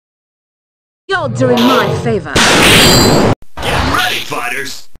The odds are in my favor. Get ready,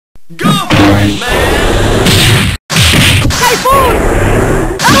 fighters! Go for it, man! Typhoon!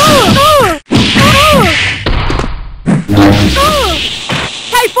 Oh! Oh! Oh!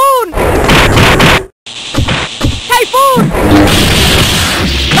 Typhoon! Typhoon!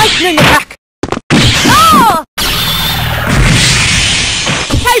 Lightning attack! Oh!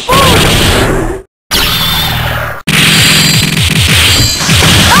 Typhoon!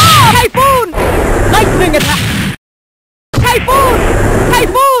 Oh! Typhoon! Lightning attack! Typhoon!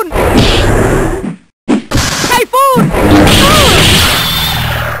 Typhoon! Typhoon! Oh!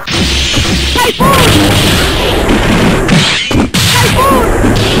 Typhoon!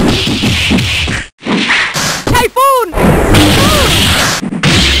 Typhoon!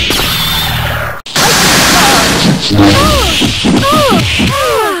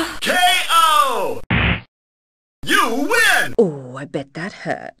 Typhoon! KO! You win! Oh, I bet that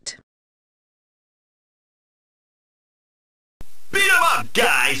hurt. Beat 'em up,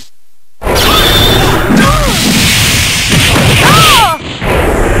 guys! Oh!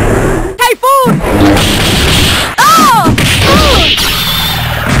 Typhoon! Oh!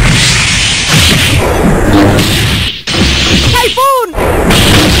 Typhoon! Oh! Typhoon!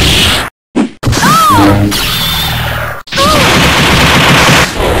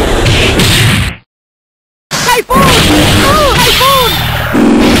 Typhoon!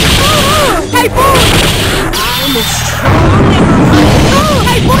 Typhoon! I'm as strong as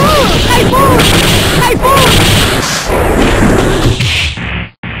Typhoon! Typhoon! Typhoon! Typhoon!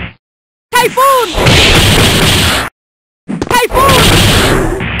 Typhoon!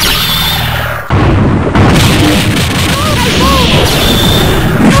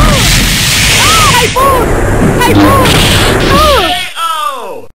 Typhoon! Typhoon!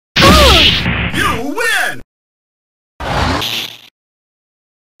 KO! You win!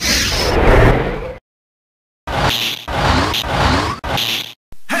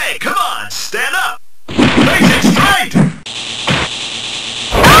 Hey, come on, stand up! Face it straight!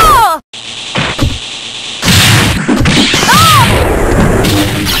 Oh! Oh!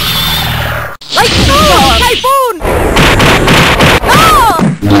 Lightning storm! Typhoon! Oh!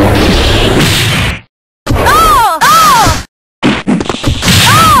 Oh! Oh!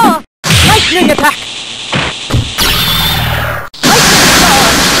 Oh! Lightning attack! Lightning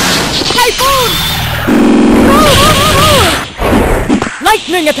storm! Typhoon!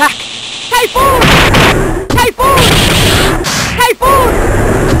 Lightning attack! Typhoon! Typhoon! Typhoon!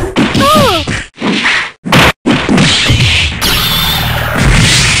 Oh!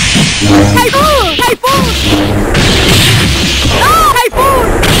 Typhoon! Typhoon! Oh! Typhoon!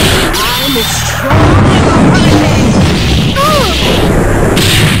 I'm as strong as a hurricane. Oh!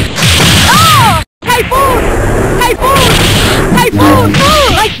 Oh! Typhoon! Typhoon! Typhoon! Oh!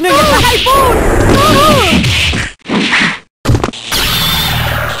 Lightning attack! Typhoon! Oh!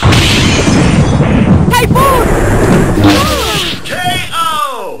 Typhoon!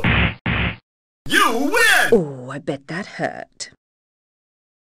 KO! You win! Oh, I bet that hurt.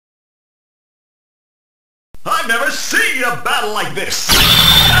 I've never seen a battle like this!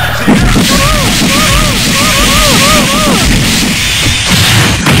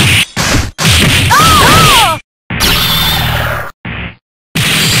 Oh!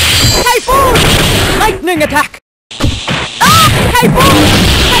 Typhoon! Lightning attack! Ah! Typhoon!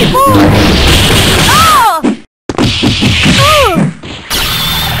 Typhoon! Oh! Oh!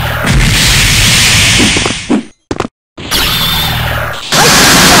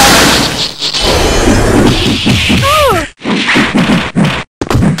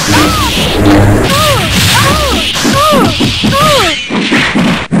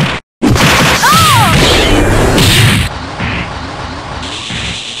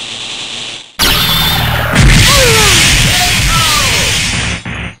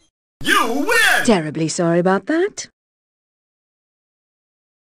 You win! Terribly sorry about that.